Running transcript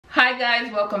Hi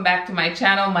guys, welcome back to my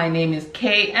channel. My name is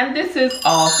Kay and this is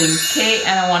All Things Kay,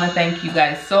 and I want to thank you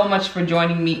guys so much for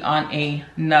joining me on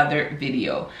another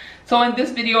video. So in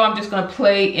this video, I'm just going to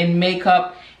play in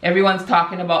makeup. Everyone's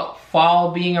talking about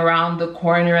fall being around the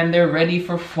corner and they're ready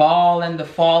for fall and the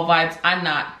fall vibes. I'm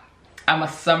not. I'm a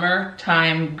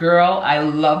summertime girl. I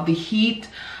love the heat.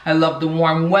 I love the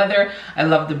warm weather. I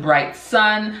love the bright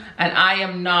sun, and I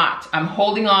am not. I'm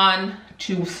holding on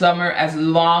to summer as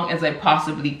long as I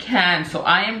possibly can. So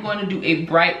I am going to do a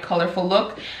bright, colorful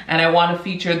look, and I want to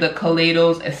feature the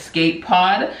Kaleidos Escape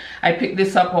Pod. I picked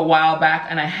this up a while back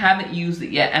and I haven't used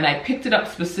it yet, and I picked it up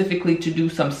specifically to do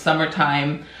some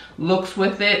summertime looks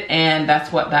with it, and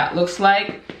that's what that looks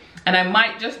like. And I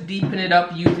might just deepen it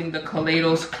up using the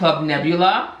Kaleidos Club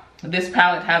Nebula. This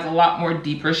palette has a lot more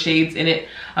deeper shades in it.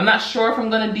 I'm not sure if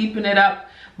I'm going to deepen it up,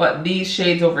 but these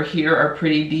shades over here are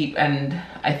pretty deep and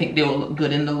I think they will look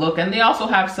good in the look. And they also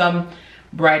have some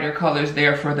brighter colors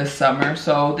there for the summer.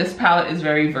 So this palette is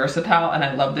very versatile and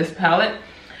I love this palette.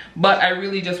 But I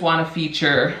really just want to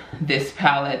feature this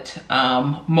palette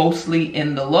mostly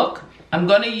in the look. I'm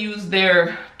going to use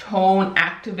their Tone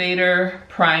Activator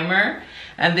Primer.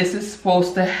 And this is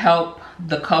supposed to help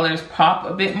the colors pop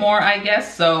a bit more, I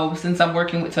guess. So since I'm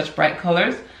working with such bright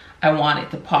colors, I want it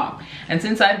to pop. And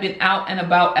since I've been out and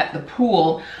about at the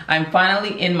pool, I'm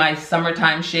finally in my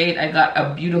summertime shade. I got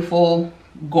a beautiful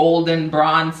golden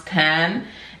bronze tan,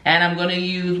 and I'm gonna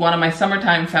use one of my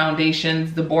summertime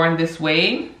foundations, the Born This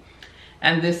Way.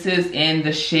 And this is in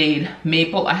the shade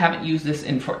Maple. I haven't used this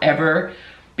in forever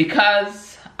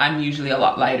because I'm usually a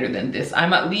lot lighter than this.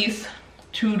 I'm at least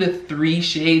 2 to 3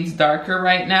 shades darker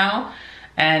right now.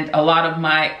 And a lot of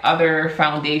my other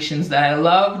foundations that I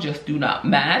love just do not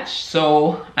match.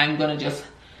 So I'm gonna just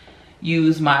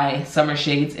use my summer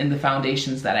shades in the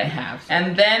foundations that I have.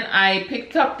 And then I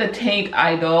picked up the Teint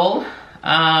Idole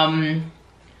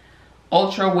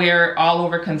Ultra Wear All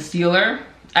Over Concealer.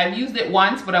 I've used it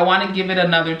once, but I wanna give it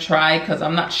another try because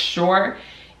I'm not sure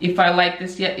if I like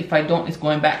this yet. If I don't, it's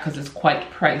going back because it's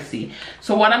quite pricey.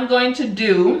 So what I'm going to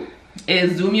do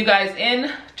is zoom you guys in,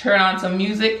 turn on some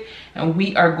music, and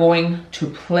we are going to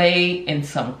play in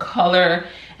some color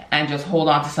and just hold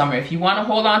on to summer. If you want to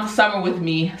hold on to summer with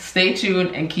me, stay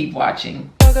tuned and keep watching.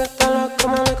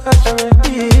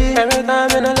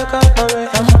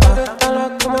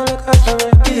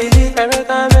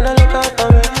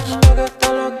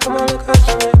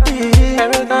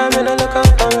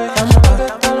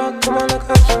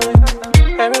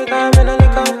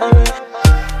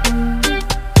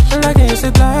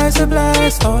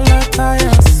 All our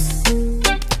tires.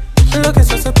 Looking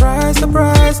so surprised,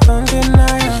 don't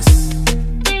deny us.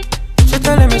 She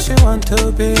telling me she want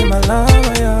to be my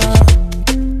lover, yeah.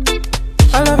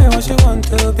 I love you when she want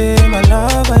to be my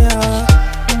lover, yeah.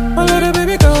 My little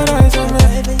baby girl rise on me.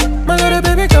 My little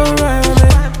baby girl ride on me.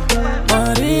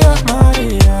 Maria,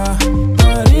 Maria,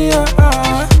 Maria,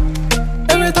 ah.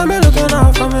 Every time you're looking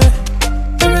out for me.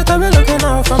 Every time you're looking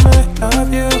out for me.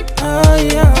 Love you, ah,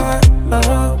 yeah,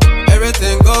 love.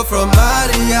 Everything go from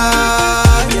Maria,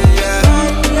 yeah,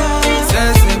 yeah.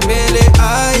 Sensibility,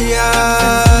 ah,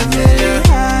 yeah,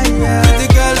 yeah. Pretty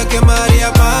girl like a Maria,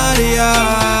 Maria,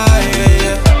 yeah,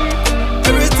 yeah.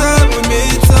 Every time we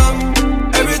meet up,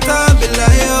 every time be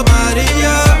like, oh,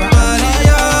 Maria,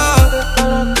 Maria.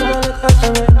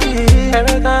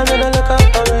 Every time when I look up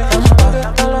for me,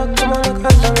 come on, look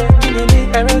up for me.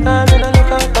 Every time when I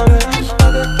look up for me, come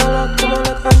on,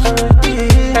 look up for me.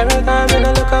 Every time when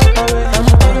I look up for me.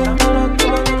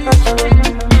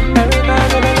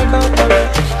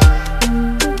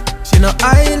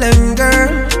 Island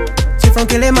girl, she from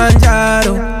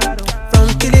Kilimanjaro,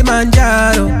 Kiliman,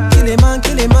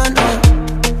 oh.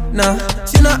 Nah,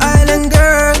 she no island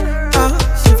girl,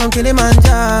 she from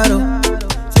Kilimanjaro,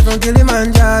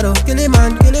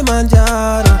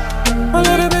 Kilimanjaro. My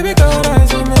little baby girl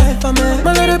rise with me,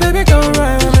 my little baby girl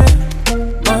ride with me.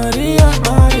 Maria,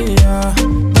 Maria,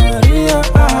 Maria,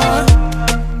 ah.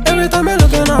 Every time you're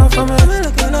looking out for me,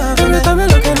 every time you're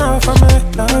looking out for me.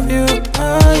 Love you,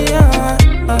 ah, yeah.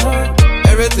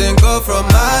 Everything go from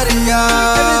Maria,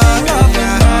 yeah.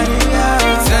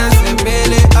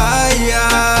 Sensibility, ah,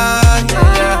 yeah,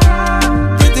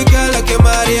 yeah. Pretty girl like a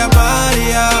Maria,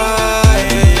 Maria,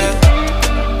 yeah,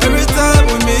 yeah. Every time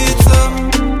we meet up,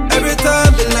 every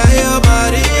time be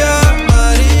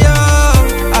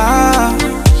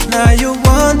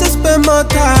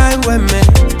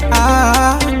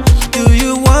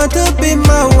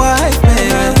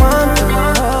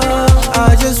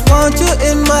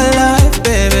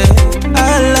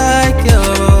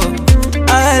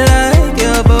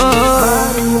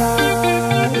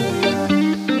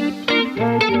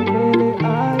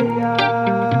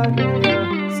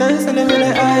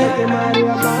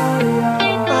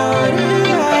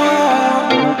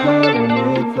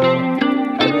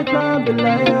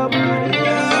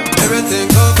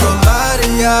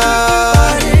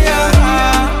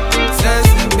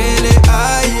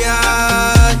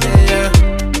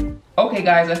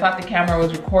guys, I thought the camera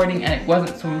was recording and it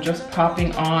wasn't, so I'm just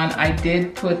popping on. I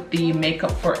did put the Makeup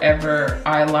Forever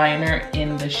eyeliner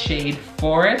in the shade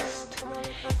Forest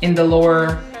in the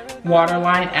lower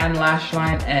waterline and lash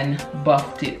line and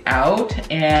buffed it out.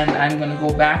 And I'm gonna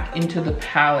go back into the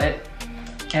palette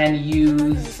and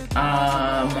use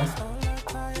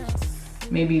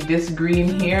maybe this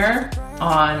green here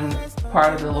on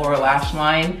part of the lower lash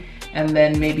line, and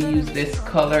then maybe use this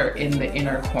color in the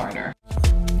inner corner.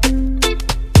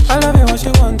 I love you what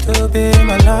you want to be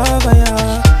my lover,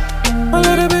 yeah. My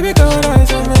little baby go rise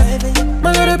on me.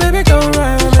 My little baby go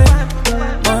rise on me.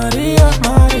 Maria,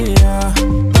 Maria,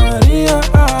 Maria.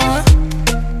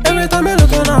 Every time you're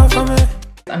looking out for me.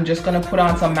 I'm just gonna put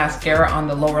on some mascara on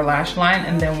the lower lash line,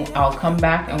 and then I'll come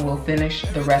back and we'll finish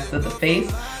the rest of the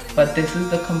face. But this is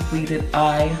the completed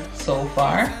eye so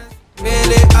far.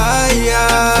 Really,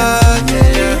 yeah.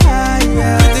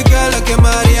 Pretty girl like a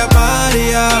Maria,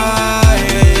 Maria,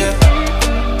 yeah.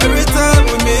 Every time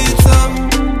we meet up,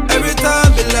 every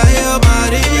time we like, oh,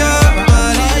 Maria,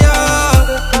 Maria.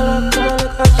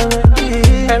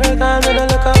 Every time you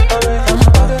look up for me,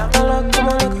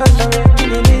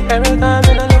 every time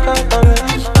you look up for me,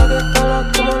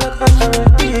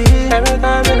 every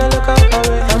time you look up for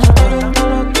me.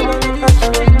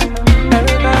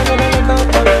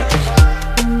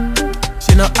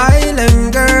 She no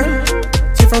island girl,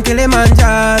 she from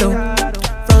Kilimanjaro,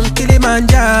 Kiliman,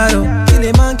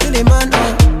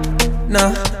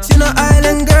 no, she no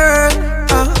island girl,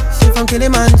 she from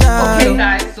Kilimanjaro. Okay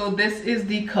guys, so this is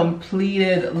the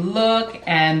completed look,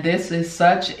 and this is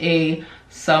such a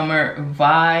summer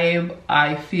vibe.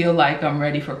 I feel like I'm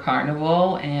ready for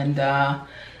carnival, and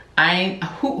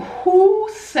who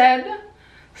said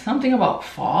something about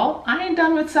fall? I ain't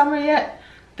done with summer yet.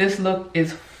 This look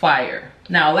is fire.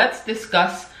 Now let's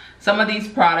discuss some of these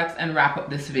products and wrap up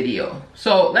this video.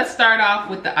 So let's start off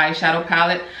with the eyeshadow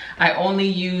palette. I only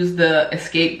use the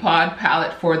Escape Pod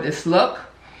palette for this look,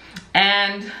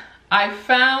 and I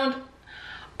found,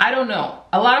 I don't know,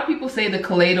 a lot of people say the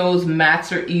Kaleidos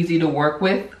mattes are easy to work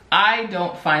with. I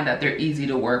don't find that they're easy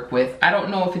to work with. I don't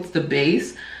know if it's the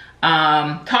base.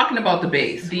 Talking about the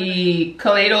base, the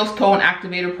Kaleidos Tone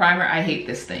Activator Primer, I hate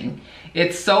this thing.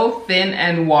 It's so thin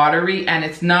and watery, and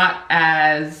it's not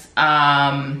as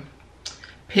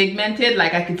pigmented.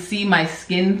 Like, I could see my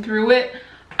skin through it.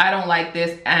 I don't like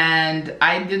this, and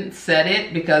I didn't set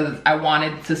it because I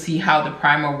wanted to see how the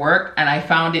primer worked, and I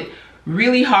found it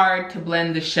really hard to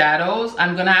blend the shadows.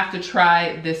 I'm gonna have to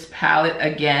try this palette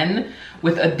again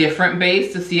with a different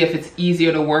base to see if it's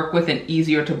easier to work with and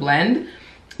easier to blend.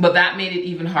 But that made it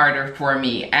even harder for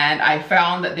me, and I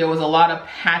found that there was a lot of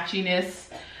patchiness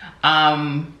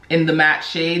in the matte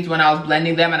shades when I was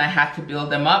blending them, and I had to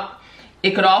build them up.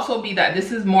 It could also be that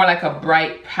this is more like a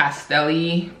bright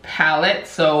pastel-y palette,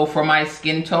 so for my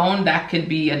skin tone that could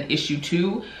be an issue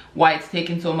too, why it's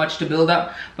taking so much to build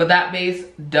up. But that base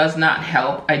does not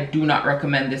help. I do not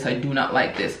recommend this. I do not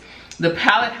like this. The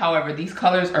palette, however, these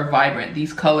colors are vibrant.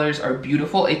 These colors are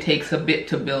beautiful. It takes a bit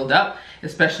to build up,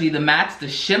 especially the mattes. The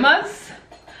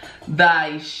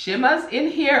shimmers in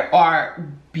here are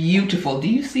beautiful. Do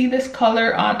you see this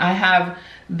color on? I have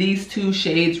these two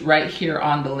shades right here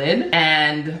on the lid,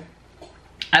 and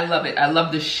I love it. I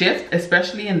love the shift,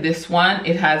 especially in this one.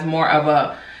 It has more of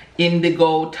a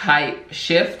indigo type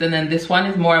shift, and then this one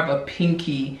is more of a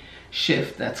pinky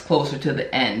shift that's closer to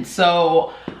the end.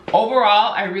 So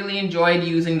overall, I really enjoyed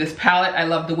using this palette. I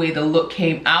love the way the look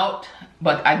came out,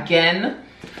 but again,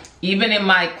 even in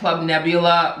my Club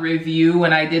Nebula review,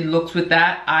 when I did looks with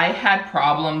that, I had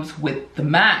problems with the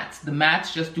mattes. The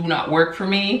mattes just do not work for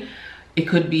me. It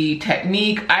could be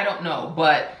technique, I don't know,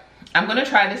 but I'm gonna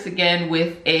try this again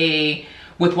with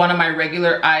one of my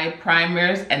regular eye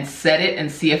primers and set it and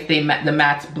see if the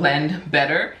mattes blend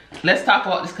better. Let's talk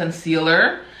about this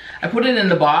concealer. I put it in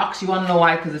the box. You wanna know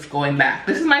why? Because it's going back.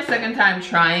 This is my second time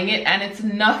trying it, and it's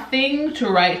nothing to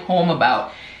write home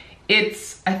about.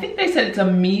 It's, I think they said it's a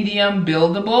medium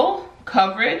buildable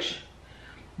coverage,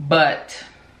 but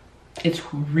it's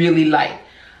really light.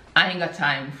 I ain't got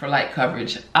time for light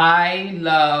coverage. I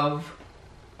love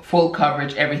full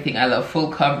coverage everything. I love full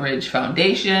coverage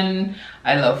foundation.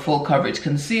 I love full coverage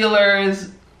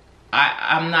concealers.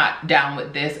 I'm not down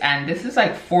with this, and this is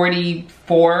like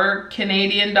 44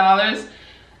 Canadian dollars,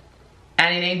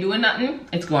 and it ain't doing nothing.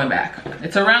 It's going back.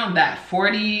 It's around that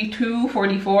 42,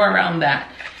 44, around that.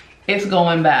 It's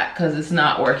going back because it's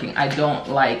not working. I don't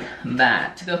like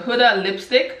that. The Huda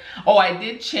lipstick. Oh, I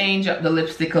did change up the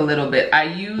lipstick a little bit. I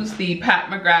used the Pat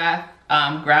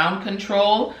McGrath Ground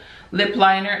Control lip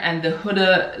liner and the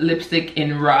Huda lipstick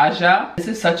in Rajah. This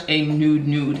is such a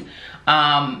nude.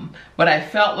 but I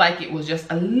felt like it was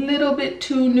just a little bit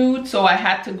too nude, so I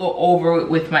had to go over it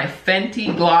with my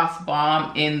Fenty Gloss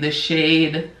Bomb in the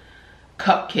shade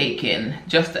Cupcakin,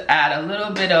 just to add a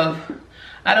little bit of,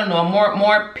 I don't know,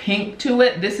 more pink to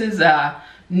it. This is a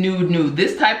nude.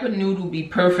 This type of nude will be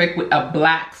perfect with a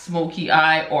black smoky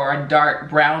eye or a dark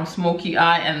brown smoky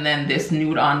eye, and then this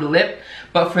nude on the lip.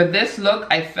 But for this look,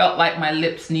 I felt like my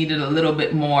lips needed a little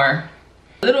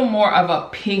more of a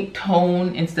pink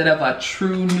tone instead of a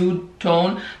true nude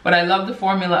tone. But I love the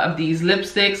formula of these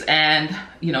lipsticks, and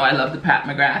you know, I love the Pat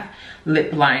McGrath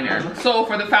lip liner. So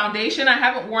for the foundation, I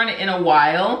haven't worn it in a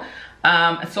while.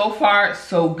 So far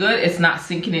so good. It's not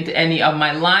sinking into any of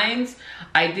my lines.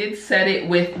 I did set it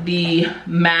with the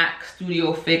MAC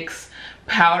Studio Fix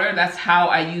powder. That's how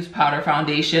I use powder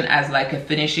foundation, as like a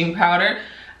finishing powder,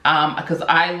 because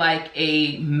I like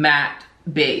a matte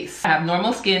base. I have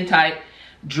normal skin type,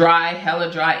 dry,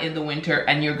 hella dry in the winter,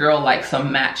 and your girl likes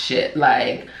some matte shit.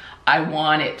 Like, I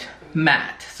want it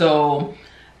matte. So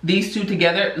these two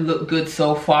together look good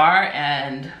so far,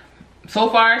 and so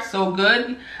far so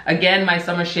good. Again, my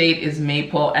summer shade is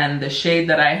Maple, and the shade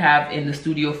that I have in the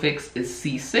Studio Fix is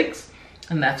C6,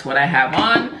 and that's what I have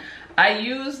on. I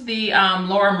use the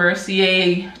Laura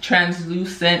Mercier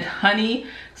Translucent Honey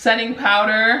setting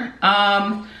powder.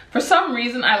 For some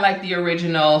reason, I like the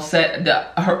original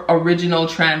original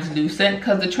translucent,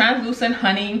 because the translucent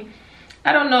honey,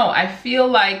 I don't know, I feel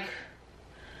like,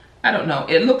 I don't know,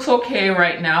 it looks okay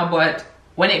right now, but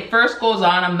when it first goes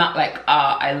on, I'm not like,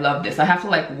 ah, I love this. I have to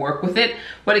like work with it,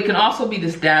 but it can also be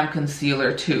this damn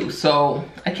concealer too. So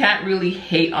I can't really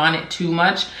hate on it too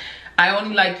much. I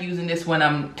only like using this when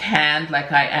I'm tanned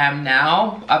like I am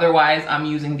now. Otherwise, I'm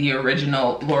using the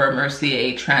original Laura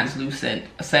Mercier Translucent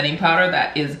setting powder.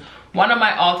 That is one of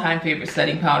my all-time favorite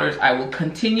setting powders. I will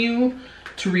continue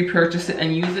to repurchase it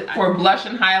and use it. For blush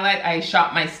and highlight, I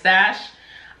shot my stash.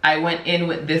 I went in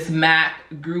with this MAC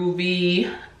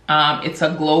Groovy. It's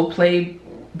a Glow Play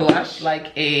blush,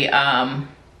 like a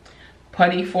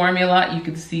putty formula. You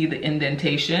can see the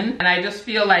indentation, and I just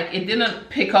feel like it didn't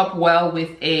pick up well with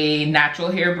a natural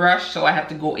hair brush, so I have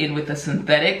to go in with a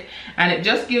synthetic, and it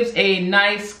just gives a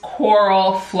nice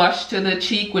coral flush to the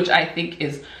cheek, which I think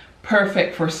is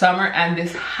perfect for summer. And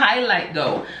this highlight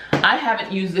though, I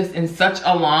haven't used this in such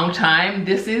a long time.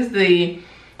 This is the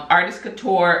Artist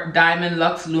Couture Diamond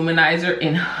Luxe Luminizer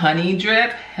in Honey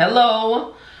Drip.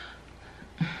 Hello.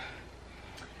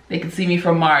 They can see me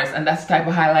from Mars, and that's the type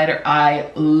of highlighter I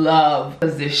love.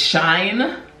 Because this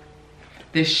shine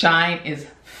is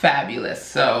fabulous.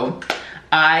 So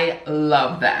I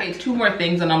love that. Okay, two more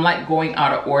things, and I'm like going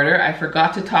out of order. I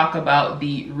forgot to talk about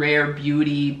the Rare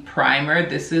Beauty primer.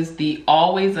 This is the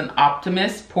Always an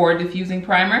Optimist Pore Diffusing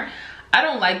Primer. I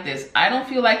don't like this. I don't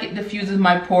feel like it diffuses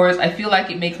my pores. I feel like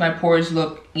it makes my pores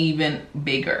look even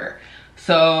bigger.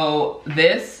 So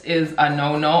this is a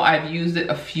no-no. I've used it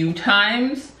a few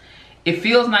times. It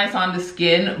feels nice on the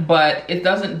skin, but it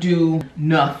doesn't do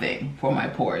nothing for my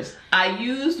pores. I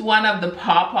used one of the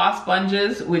Paw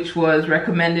sponges, which was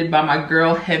recommended by my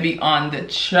girl Heavy on the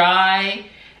Chai,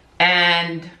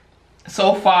 and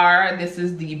so far this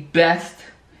is the best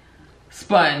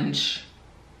sponge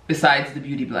besides the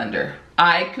Beauty Blender.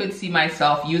 I could see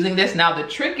myself using this. Now the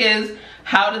trick is,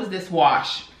 how does this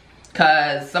wash?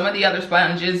 Because some of the other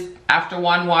sponges, after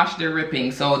one wash, they're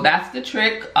ripping. So that's the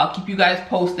trick. I'll keep you guys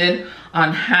posted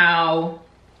on how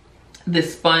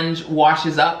this sponge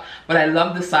washes up. But I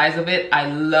love the size of it. I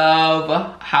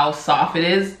love how soft it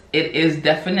is. It is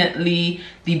definitely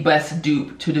the best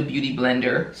dupe to the Beauty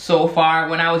Blender so far.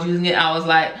 When I was using it, I was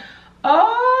like,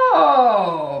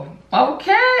 oh,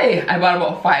 okay. I bought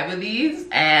about 5 of these,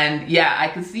 and yeah, I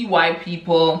can see why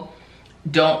people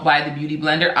don't buy the Beauty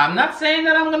Blender. I'm not saying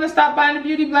that I'm gonna stop buying the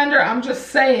Beauty Blender. I'm just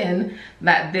saying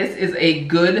that this is a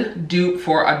good dupe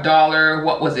for $1,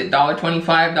 what was it, $1.25,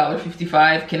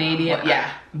 $1.55 Canadian.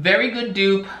 Yeah, very good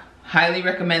dupe. Highly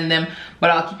recommend them, but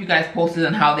I'll keep you guys posted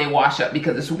on how they wash up,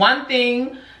 because it's one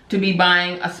thing to be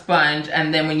buying a sponge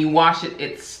and then when you wash it,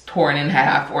 it's torn in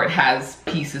half or it has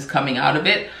pieces coming out of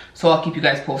it. So I'll keep you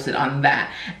guys posted on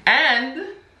that. And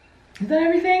is that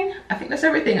everything? I think that's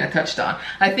everything I touched on.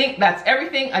 I think that's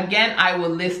everything. Again, I will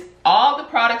list all the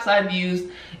products I've used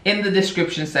in the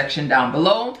description section down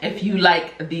below. If you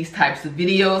like these types of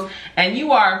videos and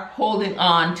you are holding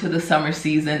on to the summer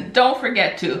season, don't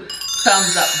forget to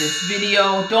thumbs up this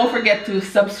video. Don't forget to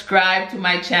subscribe to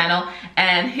my channel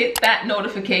and hit that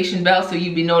notification bell so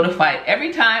you'll be notified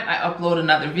every time I upload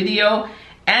another video.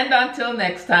 And until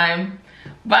next time,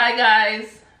 bye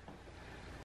guys.